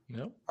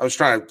 Yep. I'm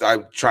trying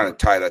to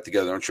tie that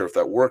together. I'm not sure if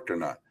that worked or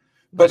not.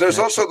 But there's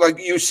also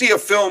you see a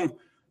film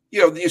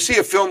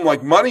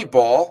like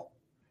Moneyball,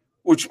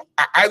 which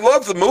I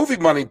love the movie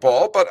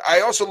Moneyball, but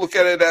I also look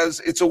at it as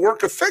it's a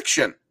work of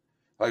fiction.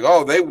 Like,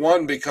 oh, they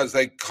won because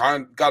they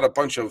got a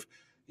bunch of,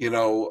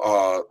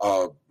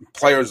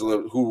 players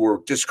who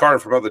were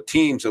discarded from other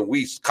teams, and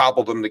we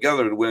cobbled them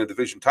together to win a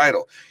division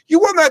title. You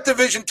won that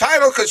division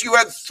title because you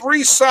had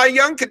 3 Cy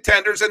Young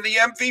contenders and the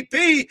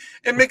MVP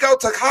in Miguel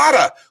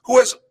Tejada, who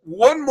has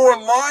one more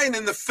line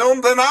in the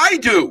film than I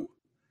do.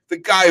 The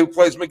guy who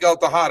plays Miguel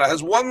Tejada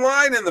has one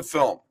line in the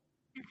film.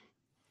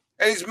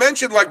 And he's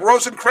mentioned like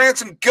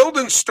Rosencrantz and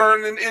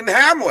Guildenstern in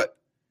Hamlet.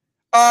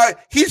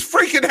 He's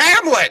freaking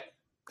Hamlet.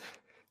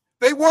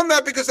 They won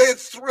that because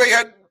they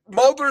had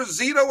Mulder,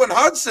 Zito, and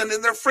Hudson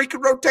in their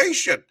freaking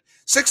rotation.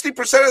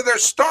 60% of their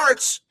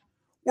starts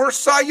were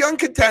Cy Young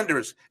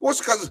contenders. It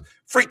wasn't because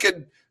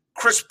freaking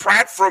Chris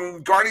Pratt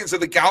from Guardians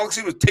of the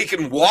Galaxy was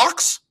taking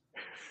walks.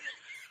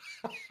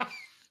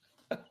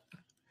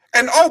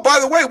 And, oh, by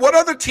the way, what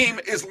other team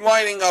is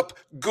lining up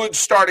good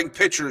starting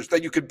pitchers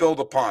that you could build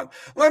upon?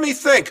 Let me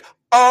think.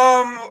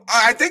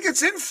 I think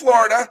it's in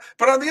Florida,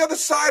 but on the other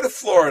side of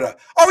Florida.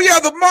 Oh, yeah,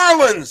 the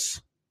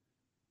Marlins.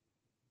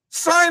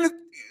 Sign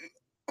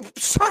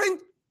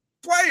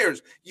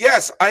players.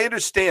 Yes, I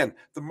understand.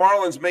 The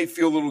Marlins may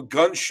feel a little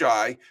gun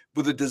shy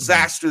with a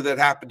disaster that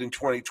happened in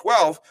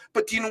 2012,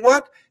 but do you know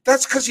what?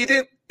 That's because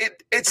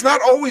it's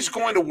not always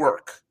going to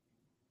work.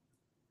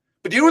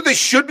 But you know what they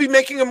should be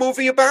making a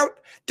movie about?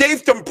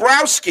 Dave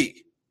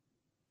Dombrowski,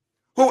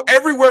 who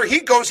everywhere he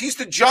goes, he's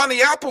the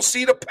Johnny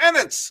Appleseed of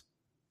penance.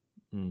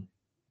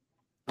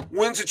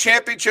 wins a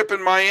championship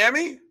in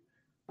Miami,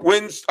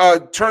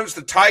 turns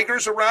the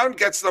Tigers around,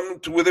 gets them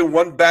to within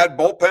one bad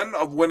bullpen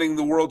of winning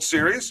the World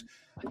Series,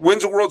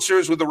 wins a World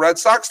Series with the Red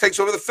Sox, takes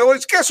over the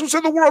Phillies. Guess who's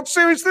in the World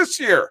Series this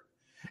year?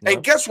 Yeah.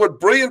 And guess what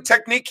brilliant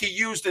technique he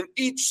used in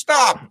each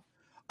stop?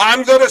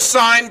 I'm going to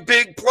sign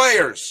big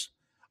players.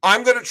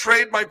 I'm going to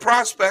trade my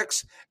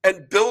prospects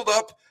and build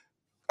up.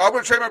 I'm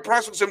going to trade my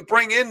prospects and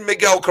bring in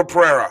Miguel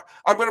Cabrera.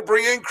 I'm going to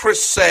bring in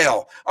Chris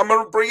Sale. I'm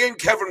going to bring in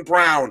Kevin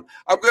Brown.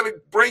 I'm going to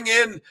bring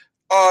in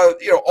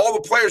all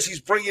the players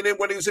he's bringing in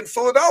when he was in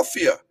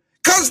Philadelphia.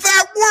 Because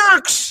that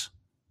works.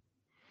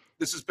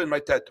 This has been my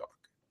TED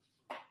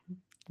Talk.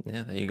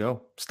 Yeah, there you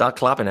go. Start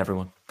clapping,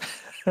 everyone.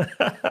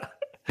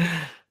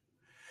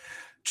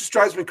 Just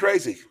drives me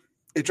crazy.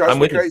 It drives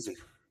me crazy.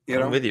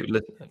 I'm with you.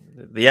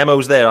 The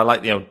MO's there. I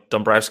like,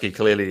 Dombrowski,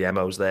 clearly the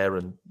MO's there.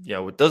 And,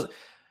 it does.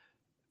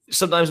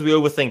 Sometimes we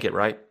overthink it,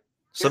 right?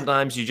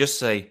 Sometimes you just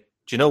say,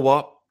 do you know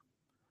what?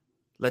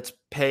 Let's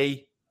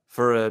pay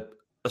for a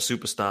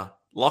superstar.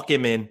 Lock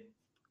him in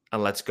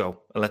and let's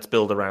go. And let's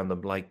build around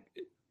them. Like,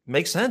 it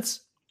makes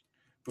sense.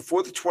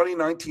 Before the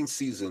 2019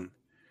 season,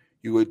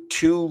 you had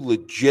 2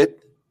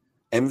 legit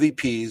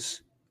MVPs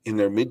in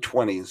their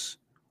mid-20s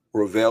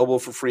were available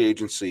for free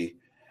agency,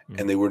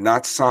 and they were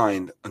not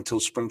signed until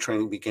spring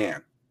training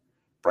began.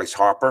 Bryce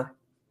Harper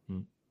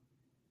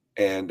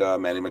and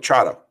Manny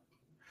Machado.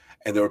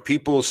 And there were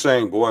people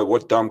saying, boy,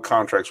 what dumb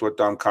contracts. By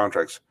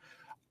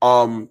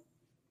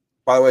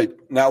the way,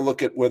 now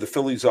look at where the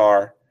Phillies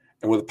are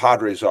and where the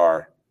Padres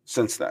are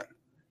since then.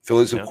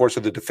 Phillies, of course,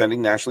 are the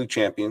defending National League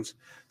champions.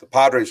 The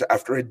Padres,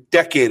 after a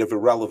decade of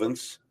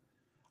irrelevance,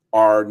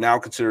 are now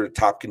considered a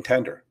top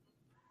contender.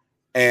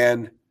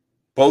 And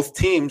both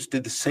teams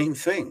did the same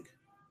thing.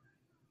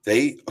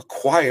 They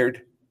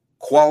acquired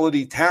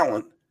quality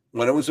talent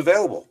when it was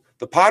available.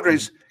 The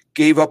Padres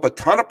gave up a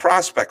ton of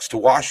prospects to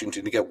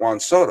Washington to get Juan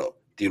Soto.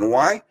 Do you know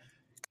why?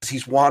 Because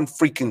he's Juan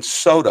freaking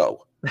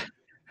Soto.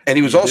 And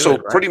he was also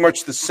pretty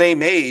much the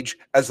same age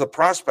as the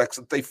prospects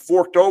that they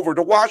forked over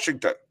to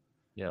Washington.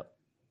 Yeah.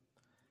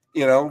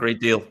 Great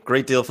deal.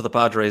 Great deal for the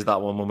Padres,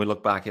 that one. When we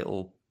look back,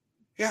 it'll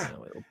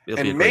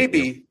and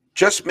maybe,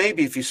 just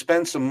maybe, if you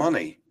spend some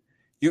money,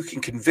 you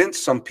can convince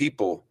some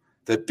people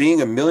that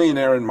being a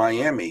millionaire in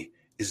Miami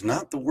is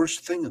not the worst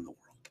thing in the world.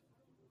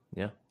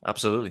 Yeah,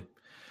 absolutely.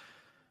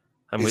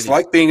 It's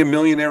like being a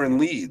millionaire in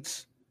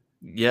Leeds.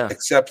 Yeah.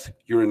 Except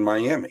you're in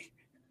Miami.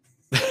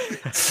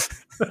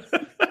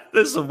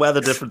 There's some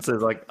weather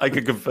differences, I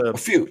could confirm. A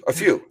few.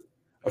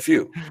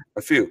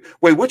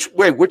 Wait,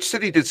 which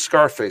city did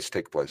Scarface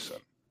take place in?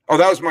 Oh,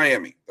 that was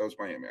Miami. I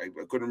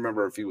couldn't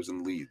remember if he was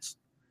in Leeds.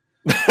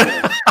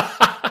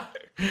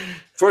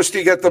 First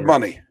you get the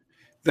money,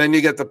 then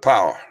you get the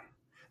power,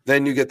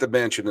 then you get the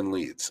mansion in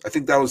Leeds. I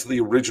think that was the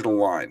original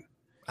line.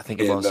 I think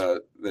it was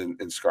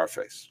in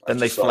Scarface. Then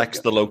they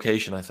flexed the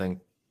location, I think.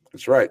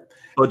 That's right.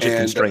 Budget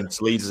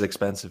constraints. Leeds is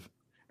expensive.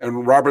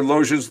 And Robert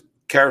Loggia's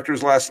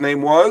character's last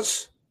name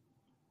was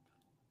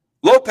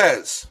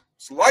Lopez.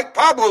 It's like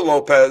Pablo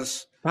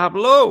Lopez.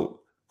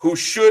 Pablo. Who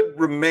should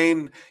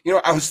remain.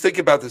 I was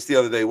thinking about this the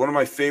other day. One of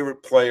my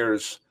favorite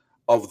players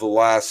of the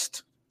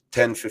last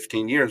 10,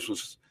 15 years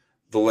was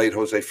the late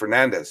Jose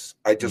Fernandez.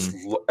 I just,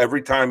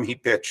 every time he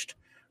pitched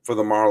for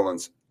the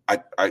Marlins, I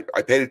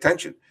paid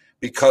attention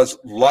because,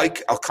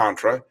 like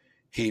Alcantara,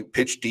 he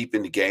pitched deep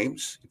into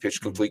games. He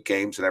pitched complete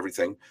games and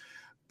everything.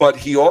 But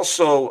he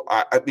also,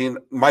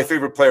 my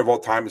favorite player of all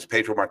time is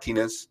Pedro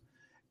Martinez.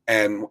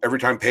 And every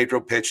time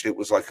Pedro pitched, it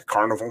was like a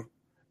carnival.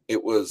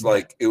 It was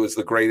it was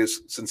the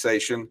greatest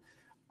sensation.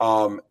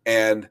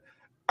 And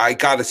I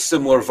got a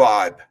similar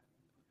vibe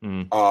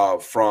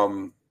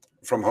from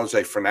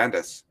Jose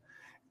Fernandez.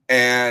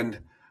 And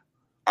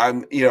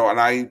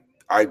I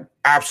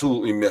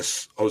absolutely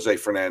miss Jose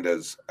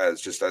Fernandez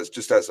as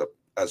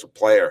a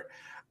player.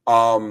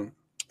 And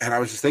I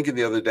was just thinking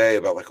the other day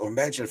about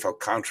imagine if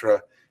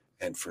Alcantara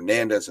and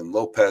Fernandez and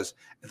Lopez.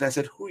 And I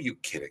said, who are you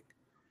kidding?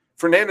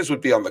 Fernandez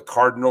would be on the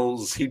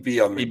Cardinals. He'd be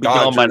on the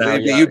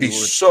Dodgers. He'd be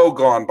so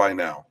gone by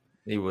now.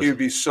 He would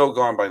be so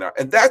gone by now.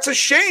 And that's a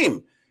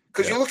shame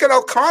because you look at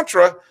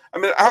Alcantara. I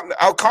mean,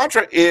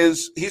 Alcantara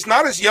he's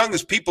not as young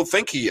as people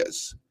think he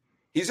is.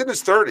 He's in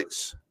his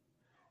 30s,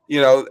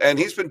 and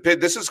he's been –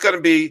 this is going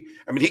to be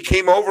 – I mean, he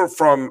came over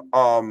from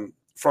the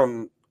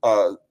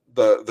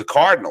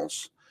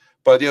Cardinals.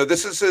 But,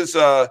 this is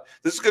going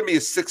to be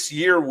his 6th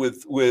year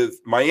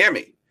with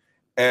Miami.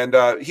 And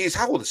he's,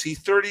 how old is he?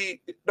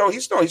 30? No,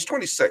 he's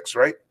 26,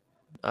 right?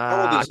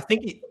 How old is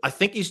I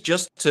think he's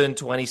just turned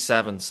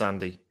 27,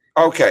 Sandy.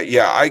 Okay,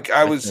 yeah.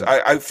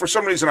 I for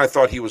some reason I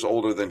thought he was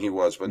older than he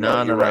was, but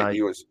no, you're right.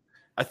 He was.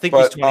 I think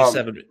he's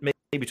 27,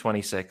 maybe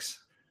 26.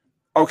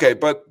 Okay,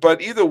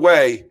 but either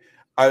way,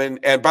 I mean,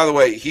 and by the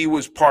way, he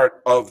was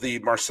part of the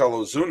Marcell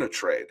Ozuna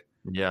trade.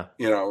 Yeah.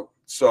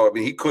 So I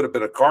mean, he could have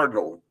been a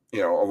Cardinal,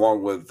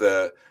 along with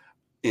the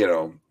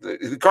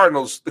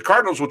Cardinals. The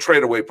Cardinals will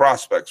trade away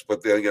prospects,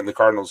 but then again, the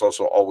Cardinals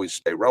also always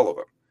stay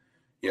relevant.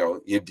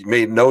 You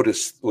may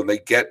notice when they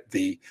get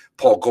the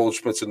Paul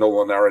Goldschmidts and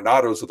Nolan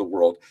Arenados of the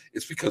world,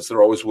 it's because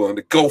they're always willing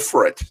to go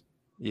for it.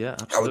 Yeah,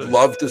 absolutely. I would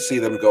love to see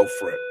them go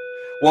for it.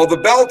 Well, the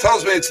bell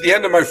tells me it's the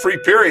end of my free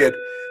period.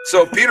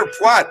 So Peter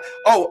Platt.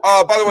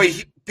 By the way,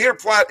 Peter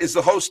Platt is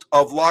the host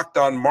of Locked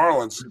On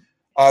Marlins.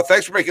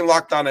 Thanks for making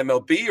Locked On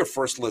MLB your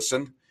first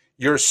listen.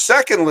 Your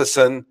second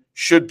listen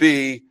should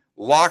be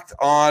Locked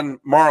On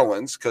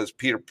Marlins, because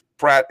Peter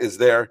Pratt is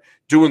there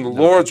doing the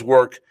Lord's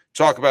work,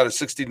 talk about a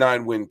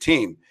 69-win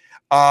team.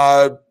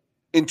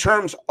 In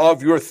terms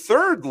of your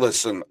third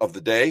listen of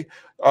the day,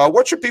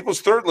 what's your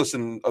people's third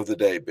listen of the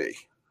day be?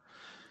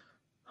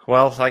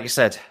 Well, like I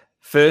said,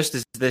 first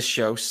is this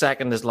show,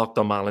 second is Locked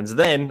On Marlins.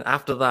 Then,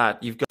 after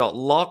that, you've got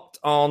Locked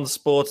On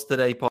Sports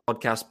Today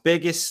podcast,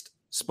 biggest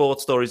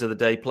sports stories of the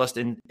day, plus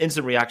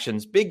instant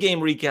reactions, big game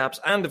recaps,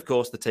 and, of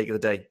course, the take of the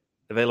day.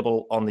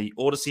 Available on the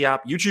Odyssey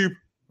app, YouTube,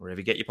 wherever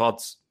you get your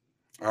pods.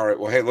 All right.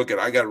 Well, hey, look,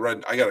 I got to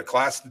run. I got a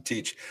class to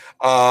teach.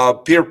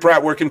 Peter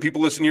Pratt, where can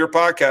people listen to your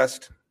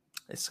podcast?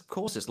 It's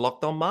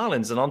Locked On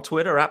Marlins, and on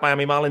Twitter at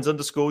Miami Marlins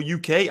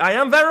 _UK. I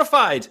am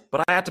verified,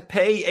 but I had to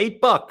pay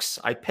 $8.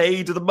 I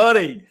paid the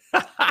money.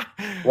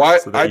 Well,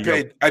 I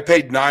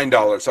paid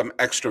 $9. I'm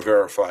extra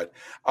verified.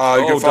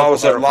 You can follow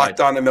us at Locked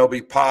On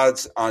MLB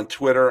Pods on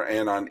Twitter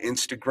and on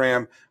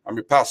Instagram. I'm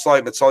your pal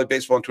Sully, but Sully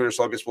Baseball on Twitter,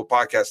 Sully Baseball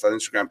Podcast on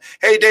Instagram.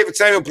 Hey, David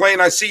Samuel Blaine,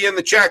 I see you in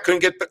the chat.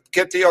 Couldn't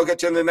get to you. I'll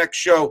get you in the next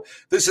show.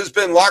 This has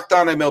been Locked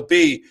On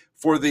MLB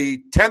for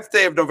the 10th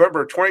day of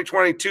November,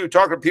 2022.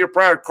 Talking to Peter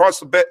Pratt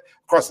across the bay,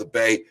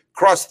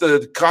 across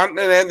the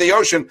continent and the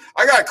ocean.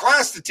 I got a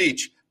class to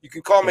teach. You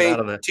can call me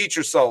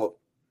Teacher Sully.